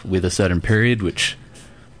here with a certain period, which,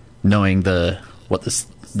 knowing the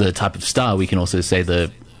type of star, we can also say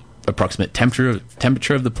the approximate temperature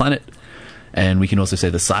of the planet. and we can also say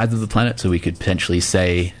the size of the planet, so we could potentially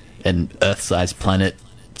say an Earth-sized planet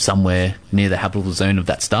somewhere near the habitable zone of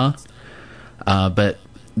that star. But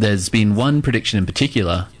there's been one prediction in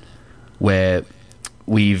particular where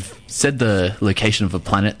we've said the location of a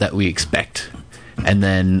planet that we expect, and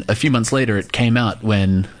then a few months later it came out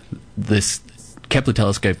when this Kepler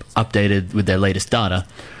telescope updated with their latest data.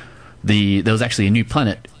 There was actually a new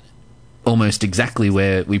planet almost exactly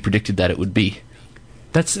where we predicted that it would be.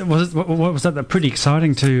 What was that? Pretty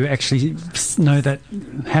exciting to actually know that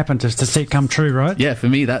happened, to see it come true, right? Yeah, for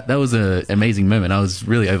me that was an amazing moment. I was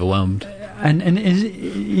really overwhelmed. And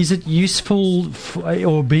is it useful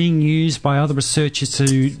or being used by other researchers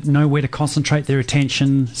to know where to concentrate their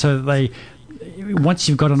attention, so that once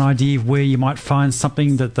you've got an idea of where you might find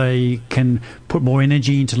something, that they can put more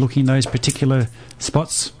energy into looking at those particular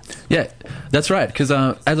spots? Yeah, that's right, because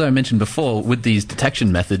as I mentioned before, with these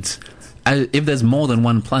detection methods, if there's more than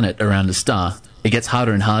one planet around a star, it gets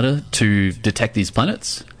harder and harder to detect these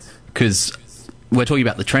planets, because we're talking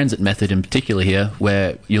about the transit method in particular here,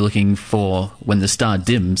 where you're looking for when the star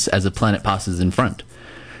dims as a planet passes in front.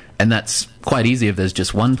 And that's quite easy if there's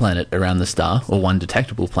just one planet around the star, or one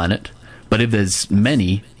detectable planet. But if there's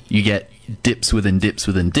many, you get dips within dips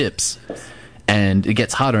within dips, and it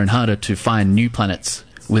gets harder and harder to find new planets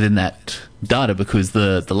within that data, because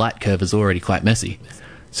the light curve is already quite messy.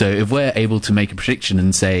 So if we're able to make a prediction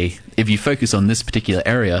and say, if you focus on this particular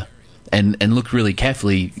area and look really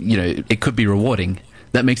carefully, it could be rewarding.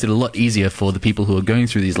 That makes it a lot easier for the people who are going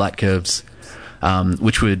through these light curves,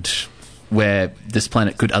 where this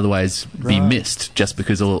planet could otherwise be missed just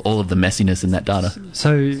because of all of the messiness in that data.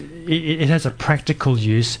 So it has a practical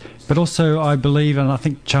use, but also I believe, and I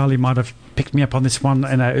think Charlie might have picked me up on this one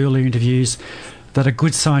in our earlier interviews, that a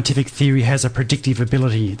good scientific theory has a predictive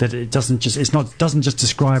ability, that it doesn't just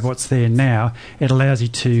describe what's there now. It allows you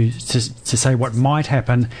to say what might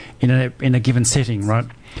happen in a given setting, right?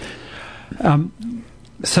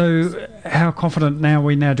 So how confident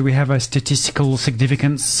do we have a statistical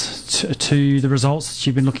significance to the results that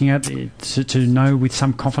you've been looking at, to know with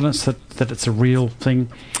some confidence that it's a real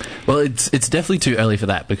thing? Well, it's definitely too early for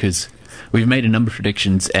that, because we've made a number of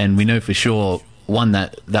predictions and we know for sure one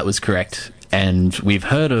that was correct. And we've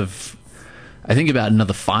heard of, I think, about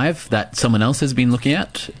another 5 that someone else has been looking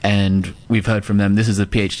at, and we've heard from them. This is a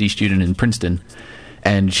PhD student in Princeton,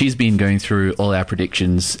 and she's been going through all our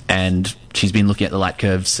predictions, and she's been looking at the light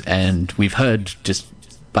curves, and we've heard just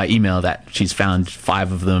by email that she's found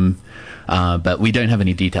 5 of them, but we don't have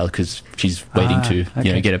any detail because she's waiting to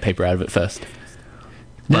get a paper out of it first.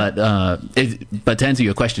 But to answer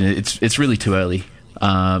your question, it's really too early.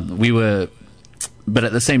 But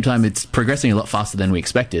at the same time, it's progressing a lot faster than we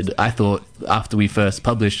expected. I thought after we first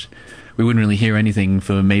published, we wouldn't really hear anything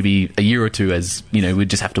for maybe a year or two, as we'd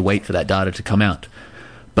just have to wait for that data to come out.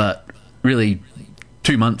 But really,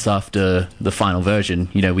 2 months after the final version,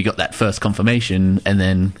 we got that first confirmation, and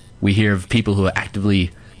then we hear of people who are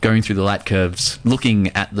actively going through the light curves, looking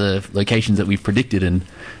at the locations that we've predicted, and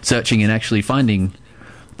searching and actually finding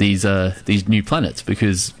these new planets,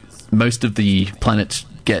 because most of the planets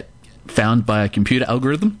get found by a computer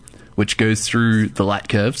algorithm which goes through the light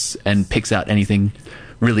curves and picks out anything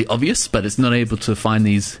really obvious, but it's not able to find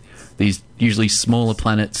these usually smaller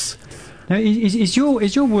planets. Now, is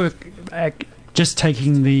your work just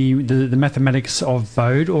taking the mathematics of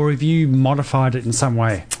Bode, or have you modified it in some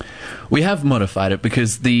way? We have modified it,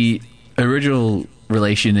 because the original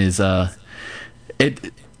relation is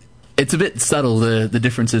it's a bit subtle, the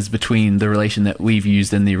differences between the relation that we've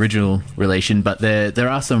used and the original relation, but there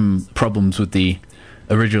are some problems with the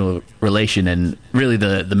original relation, and really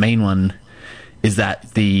the main one is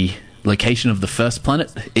that the location of the first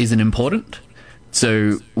planet isn't important.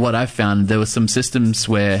 So what I've found, there were some systems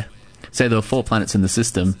where, say there were 4 planets in the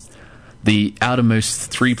system, the outermost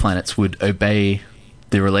 3 planets would obey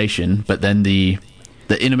the relation, but then the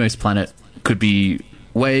innermost planet could be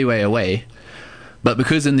way, way away. But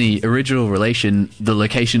because in the original relation, the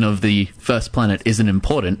location of the first planet isn't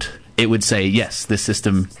important, it would say, yes, this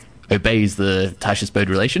system obeys the Titius-Bode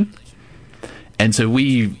relation. And so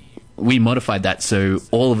we modified that so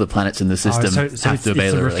all of the planets in the system have to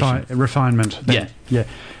obey the relation. Refinement. Then. Yeah.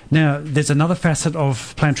 Now, there's another facet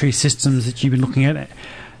of planetary systems that you've been looking at.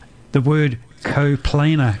 The word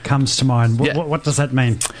coplanar comes to mind. What does that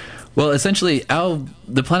mean? Well, essentially,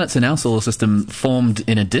 the planets in our solar system formed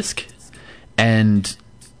in a disk. And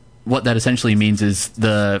what that essentially means is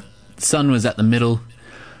the sun was at the middle.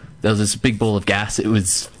 There was this big ball of gas. It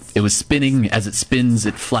was spinning. As it spins,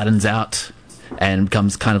 it flattens out and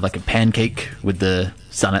becomes kind of like a pancake with the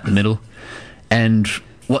sun at the middle. And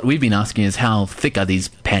what we've been asking is, how thick are these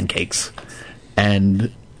pancakes?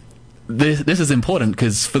 And this is important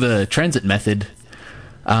because for the transit method,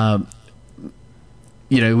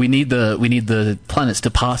 we need the planets to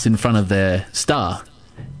pass in front of their star,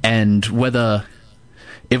 and if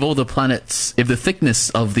the thickness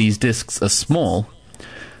of these disks are small,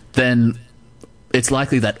 then it's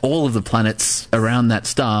likely that all of the planets around that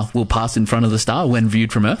star will pass in front of the star when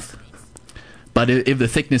viewed from Earth. But if the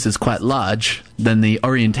thickness is quite large, then the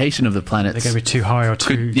orientation of the planets... They're going to be too high or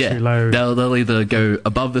too low. They'll either go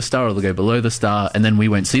above the star or they'll go below the star, and then we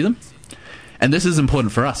won't see them. And this is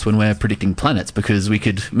important for us when we're predicting planets, because we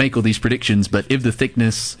could make all these predictions, but if the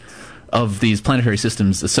thickness of these planetary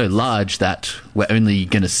systems is so large that we're only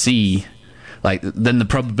going to see... then the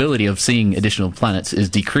probability of seeing additional planets is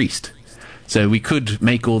decreased. So we could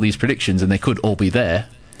make all these predictions, and they could all be there,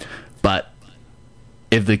 but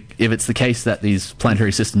if it's the case that these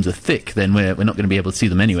planetary systems are thick, then we're not going to be able to see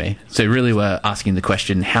them anyway. So really we're asking the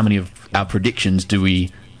question, how many of our predictions do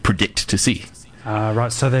we predict to see?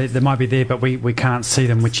 Right, so they might be there, but we can't see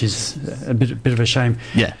them, which is a bit of a shame.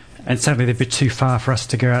 Yeah. And sadly they're a bit too far for us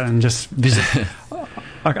to go out and just visit.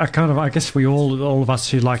 I guess we all of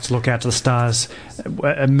us who like to look out to the stars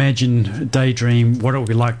imagine, daydream what it would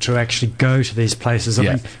be like to actually go to these places. I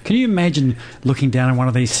mean, can you imagine looking down on one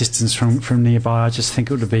of these systems from nearby? I just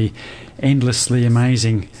think it would be endlessly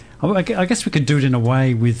amazing. I guess we could do it in a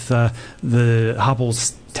way with the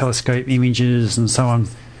Hubble's telescope images and so on.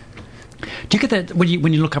 Do you get that when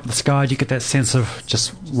you look up at the sky? Do you get that sense of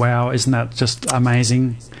just wow? Isn't that just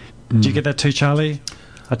amazing? Do you get that too, Charlie?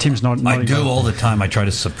 Tim's not. I do all the time. I try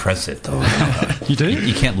to suppress it, though. You do?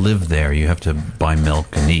 You can't live there. You have to buy milk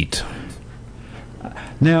and eat.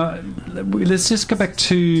 Now, let's just go back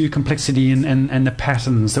to complexity and the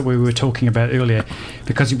patterns that we were talking about earlier,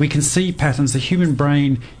 because we can see patterns. The human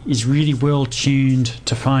brain is really well tuned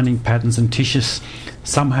to finding patterns, and Titius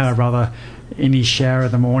somehow or other, in his shower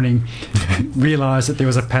in the morning, realised that there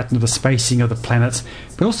was a pattern of the spacing of the planets.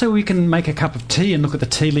 But also we can make a cup of tea and look at the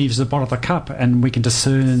tea leaves at the bottom of the cup, and we can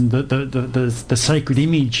discern the sacred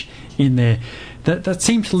image in there. That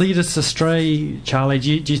seems to lead us astray, Charlie.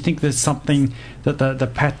 Do you think there's something that the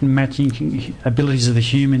pattern matching abilities of the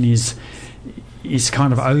human is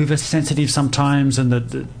kind of oversensitive sometimes, and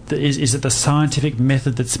is it the scientific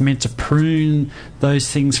method that's meant to prune those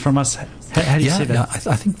things from us? How do you see that?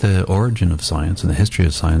 Yeah, I think the origin of science and the history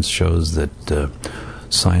of science shows that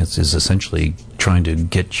science is essentially trying to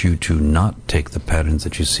get you to not take the patterns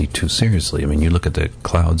that you see too seriously. I mean, you look at the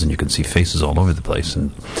clouds and you can see faces all over the place,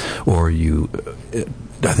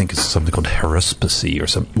 I think it's something called haruspicy,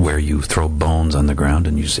 where you throw bones on the ground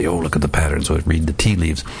and you say, "Oh, look at the patterns." So read the tea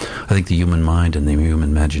leaves. I think the human mind and the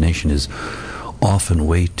human imagination is often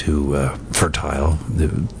way too fertile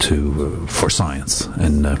for science,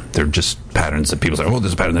 and they're just patterns that people say, "Oh,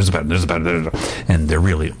 there's a pattern, there's a pattern, there's a pattern," and there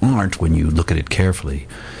really aren't when you look at it carefully.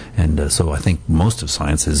 And so I think most of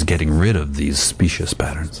science is getting rid of these specious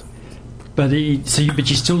patterns. But you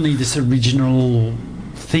still need this original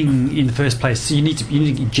thing in the first place. So you need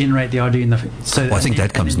to generate the idea I think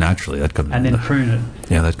that comes naturally. Then prune it.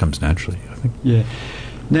 Yeah, that comes naturally, I think. Yeah.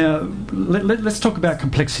 Now, let's talk about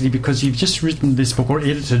complexity, because you've just written this book, or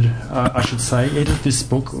edited this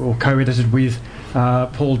book, or co-edited with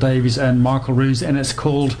Paul Davies and Michael Roos, and it's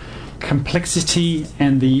called Complexity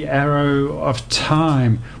and the Arrow of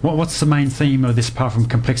Time. What's the main theme of this, apart from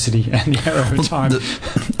complexity and the arrow of time?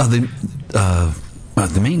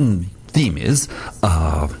 The main theme is...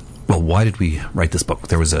 why did we write this book?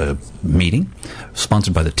 There was a meeting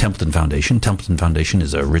sponsored by the Templeton Foundation. Templeton Foundation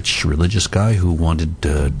is a rich religious guy who wanted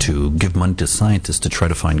to give money to scientists to try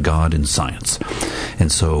to find God in science.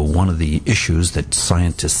 And so one of the issues that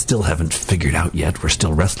scientists still haven't figured out yet, we're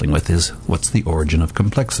still wrestling with, is what's the origin of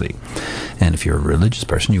complexity? And if you're a religious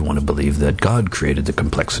person, you want to believe that God created the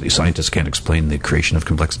complexity. Scientists can't explain the creation of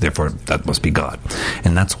complexity, therefore that must be God.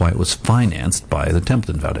 And that's why it was financed by the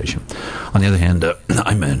Templeton Foundation. On the other hand,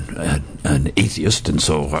 I'm an atheist, and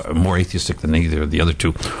so more atheistic than either of the other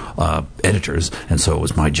two editors, and so it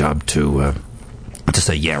was my job to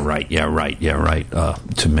say yeah right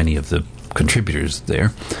to many of the contributors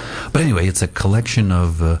there. But anyway, it's a collection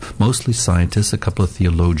of mostly scientists, a couple of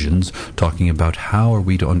theologians, talking about how are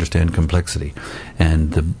we to understand complexity.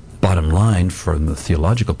 And the bottom line from the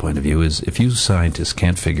theological point of view is if you scientists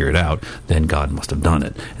can't figure it out, then God must have done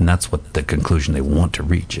it. And that's what the conclusion they want to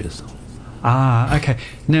reach is. Okay.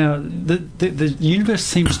 Now, the universe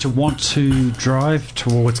seems to want to drive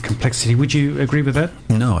towards complexity. Would you agree with that?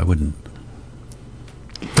 No, I wouldn't.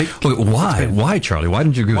 Why? Why, Charlie? Why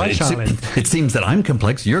didn't you agree with that? It seems that I'm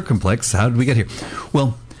complex, you're complex. How did we get here?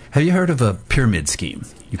 Well, have you heard of a pyramid scheme?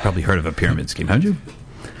 You've probably heard of a pyramid scheme, haven't you?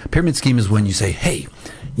 Pyramid scheme is when you say, hey,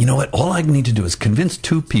 you know what? All I need to do is convince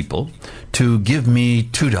 2 people to give me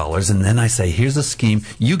 $2, and then I say, here's a scheme.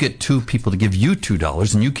 You get 2 people to give you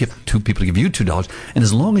 $2, and you get 2 people to give you $2. And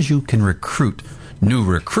as long as you can recruit new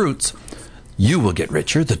recruits, you will get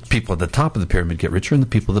richer. The people at the top of the pyramid get richer, and the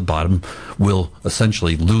people at the bottom will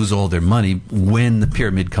essentially lose all their money when the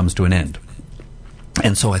pyramid comes to an end.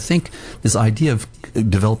 And so I think this idea of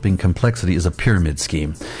developing complexity is a pyramid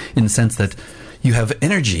scheme in the sense that you have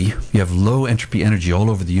energy, you have low entropy energy all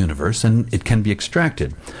over the universe, and it can be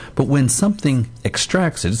extracted. But when something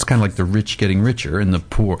extracts it, it's kind of like the rich getting richer and the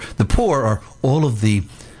poor. The poor are all of the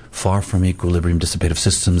far from equilibrium dissipative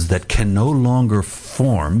systems that can no longer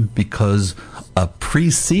form because a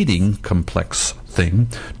preceding complex thing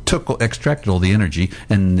extracted all the energy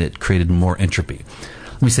and it created more entropy.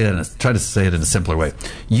 Let me say that. Try to say it in a simpler way.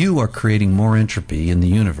 You are creating more entropy in the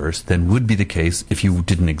universe than would be the case if you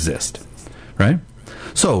didn't exist. Right?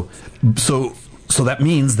 So that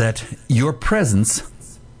means that your presence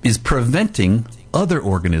is preventing other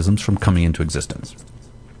organisms from coming into existence.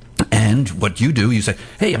 And what you do, you say,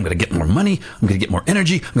 hey, I'm going to get more money, I'm going to get more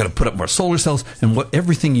energy, I'm going to put up more solar cells, and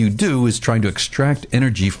everything you do is trying to extract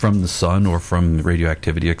energy from the sun or from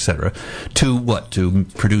radioactivity, etc., to what? To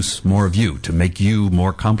produce more of you, to make you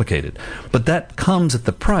more complicated. But that comes at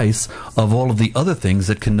the price of all of the other things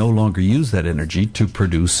that can no longer use that energy to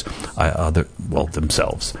produce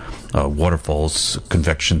themselves. Waterfalls,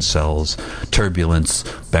 convection cells, turbulence,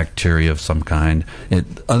 bacteria of some kind. In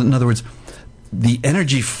other words, the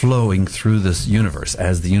energy flowing through this universe,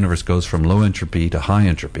 as the universe goes from low entropy to high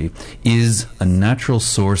entropy, is a natural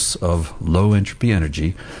source of low entropy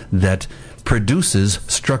energy that produces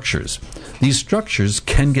structures. These structures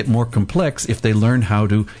can get more complex if they learn how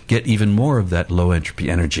to get even more of that low entropy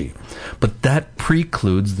energy. But that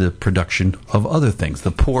precludes the production of other things,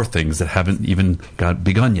 the poor things that haven't even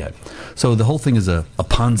begun yet. So the whole thing is a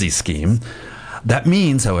Ponzi scheme. That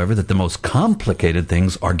means, however, that the most complicated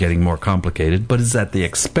things are getting more complicated, but it's at the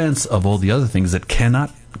expense of all the other things that cannot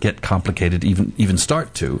get complicated, even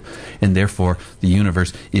start to, and therefore the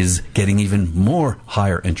universe is getting even more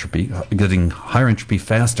higher entropy, getting higher entropy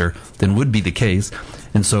faster than would be the case,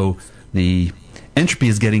 and so the entropy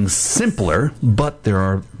is getting simpler, but there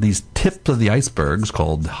are these tips of the icebergs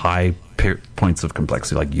called high points of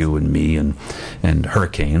complexity, like you and me and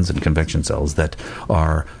hurricanes and convection cells that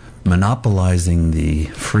are monopolizing the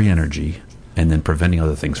free energy and then preventing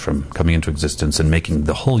other things from coming into existence and making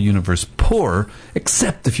the whole universe poor,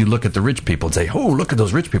 except if you look at the rich people and say, oh, look at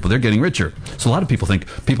those rich people, they're getting richer. So a lot of people think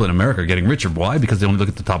people in America are getting richer. Why? Because they only look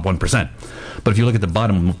at the top 1%. But if you look at the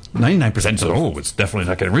bottom 99%, so, oh, it's definitely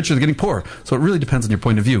not getting richer, they're getting poorer. So it really depends on your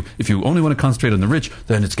point of view. If you only want to concentrate on the rich,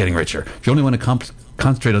 then it's getting richer. If you only want to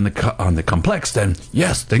concentrate on the complex, then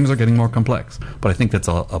yes, things are getting more complex. But I think that's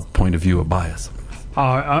a point of view, a bias.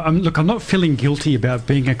 Look, I'm not feeling guilty about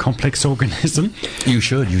being a complex organism. You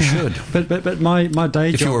should. But my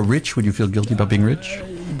day job... If you were rich, would you feel guilty about being rich?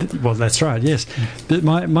 Well, that's right, yes. But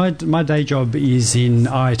my day job is in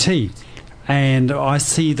IT, and I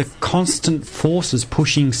see the constant forces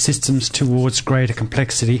pushing systems towards greater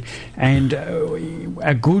complexity, and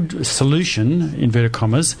a good solution, inverted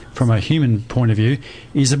commas, from a human point of view,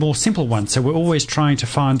 is a more simple one. So we're always trying to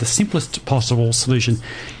find the simplest possible solution.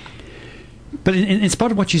 But in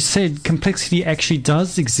spite of what you said, complexity actually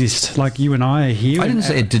does exist, like you and I are here. I didn't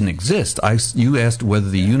say it didn't exist. You asked whether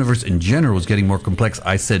the universe in general is getting more complex.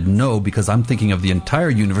 I said no, because I'm thinking of the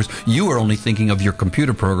entire universe. You are only thinking of your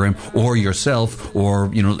computer program or yourself or,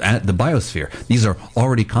 the biosphere. These are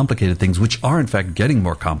already complicated things, which are, in fact, getting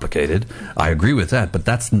more complicated. I agree with that, but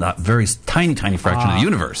that's not very tiny fraction of the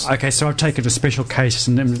universe. Okay, so I've taken a special case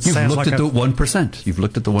and You've looked at the 1%. You've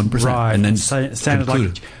looked at the 1%. Right. And then sounded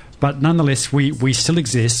like... But nonetheless, we still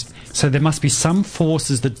exist. So there must be some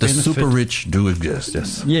forces that benefit. The super rich do exist,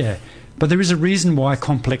 yes. Yeah. But there is a reason why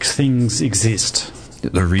complex things exist.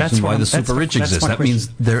 The reason why the super rich exist. That means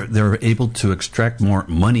they're able to extract more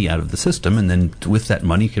money out of the system, and then with that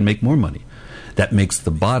money can make more money. That makes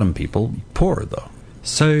the bottom people poorer, though.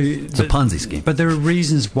 So it's a Ponzi scheme. But there are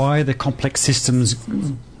reasons why the complex systems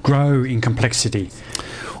grow in complexity.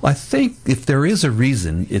 I think if there is a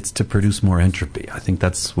reason, it's to produce more entropy. I think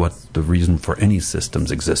that's what the reason for any system's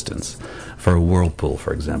existence. For a whirlpool,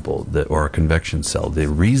 for example, or a convection cell, the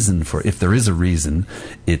reason for, if there is a reason,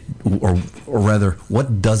 or rather,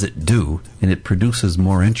 what does it do? And it produces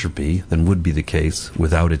more entropy than would be the case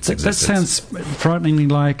without its existence. That sounds frighteningly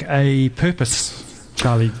like a purpose,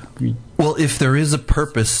 Charlie. Well, if there is a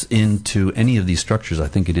purpose into any of these structures, I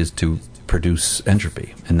think it is to produce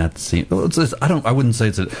entropy, and that's I wouldn't say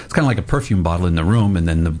it's kind of like a perfume bottle in the room, and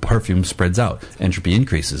then the perfume spreads out, entropy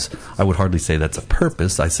increases. I would hardly say that's a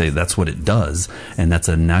purpose. I say that's what it does, and that's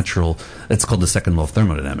a natural. It's called the second law of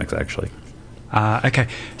thermodynamics, actually. Okay,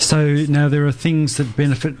 so now there are things that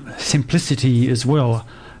benefit simplicity as well.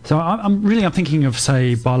 So I'm thinking of,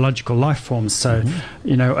 say, biological life forms. So,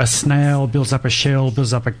 a snail builds up a shell,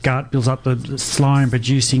 builds up a gut, builds up the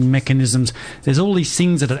slime-producing mechanisms. There's all these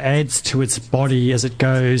things that it adds to its body as it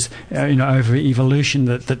goes, over evolution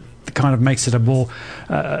that kind of makes it a more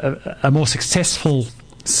successful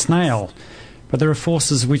snail. But there are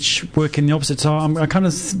forces which work in the opposite. So I'm kind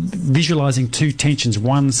of visualising two tensions.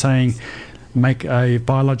 One saying, make a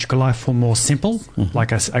biological life form more simple,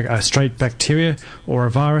 like a straight bacteria or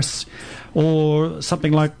a virus, or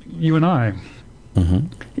something like you and I.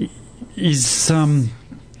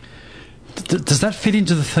 Does that fit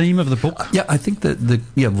into the theme of the book? Yeah, I think that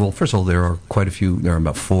well, first of all, there are quite a few. There are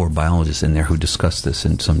about 4 biologists in there who discuss this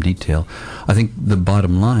in some detail. I think the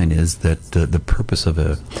bottom line is that the purpose of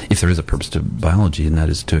if there is a purpose to biology, and that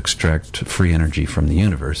is to extract free energy from the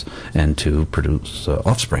universe and to produce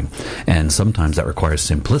offspring. And sometimes that requires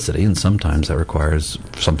simplicity, and sometimes that requires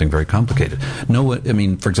something very complicated.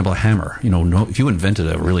 For example, a hammer. If you invented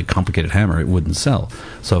a really complicated hammer, it wouldn't sell.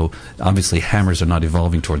 So obviously, hammers are not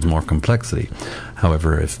evolving towards more complexity.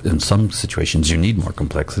 However, if in some situations you need more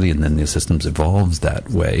complexity, and then the systems evolves that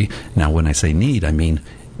way. Now, when I say need, I mean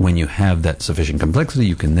when you have that sufficient complexity,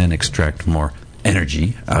 you can then extract more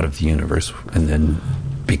energy out of the universe and then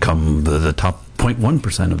become the top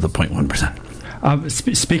 0.1% of the 0.1%.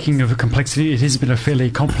 Speaking of complexity, it has been a fairly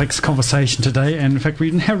complex conversation today, and in fact we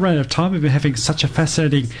now run out of time. We've been having such a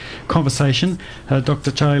fascinating conversation. Dr.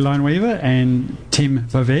 Charlie Lineweaver and Tim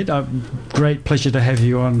Boved, great pleasure to have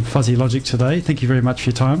you on Fuzzy Logic today. Thank you very much for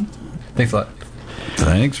your time. Thanks a lot.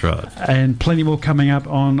 Thanks, Rod. And plenty more coming up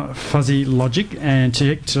on Fuzzy Logic, and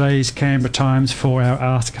check today's Canberra Times for our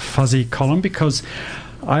Ask Fuzzy column, because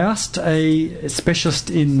I asked a specialist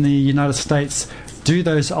in the United States, do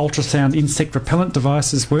those ultrasound insect repellent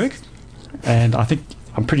devices work? And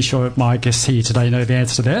I'm pretty sure my guests here today know the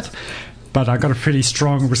answer to that. But I got a pretty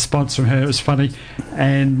strong response from her. It was funny.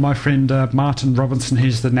 And my friend Martin Robinson,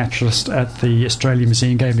 who's the naturalist at the Australian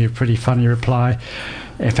Museum, gave me a pretty funny reply.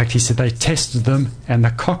 In fact, he said they tested them and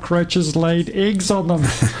the cockroaches laid eggs on them.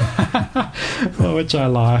 Which I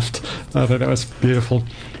laughed. I thought that was beautiful.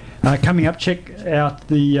 Coming up, check out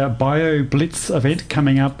the Bio Blitz event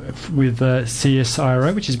coming up with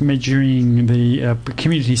CSIRO, which is measuring the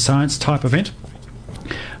community science type event,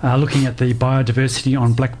 looking at the biodiversity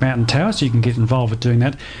on Black Mountain Tower, so you can get involved with doing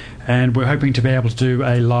that. And we're hoping to be able to do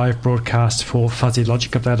a live broadcast for Fuzzy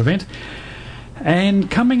Logic of that event.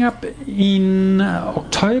 And coming up in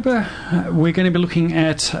October, we're going to be looking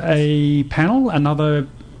at another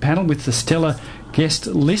panel with the stellar guest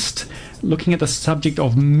list, looking at the subject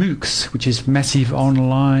of MOOCs, which is massive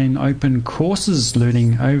online open courses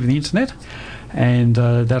learning over the internet, and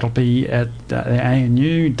that'll be at the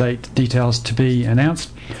ANU. Details to be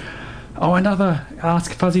announced. Another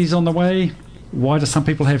Ask Fuzzy's on the way. Why do some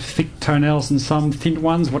people have thick toenails and some thin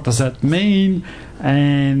ones? What does that mean?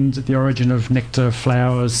 And the origin of nectar,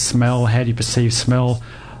 flowers, smell. How do you perceive smell?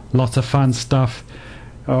 Lots of fun stuff.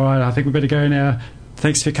 All right, I think we better go now.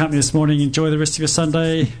 Thanks for your company this morning. Enjoy the rest of your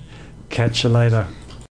Sunday. Catch you later.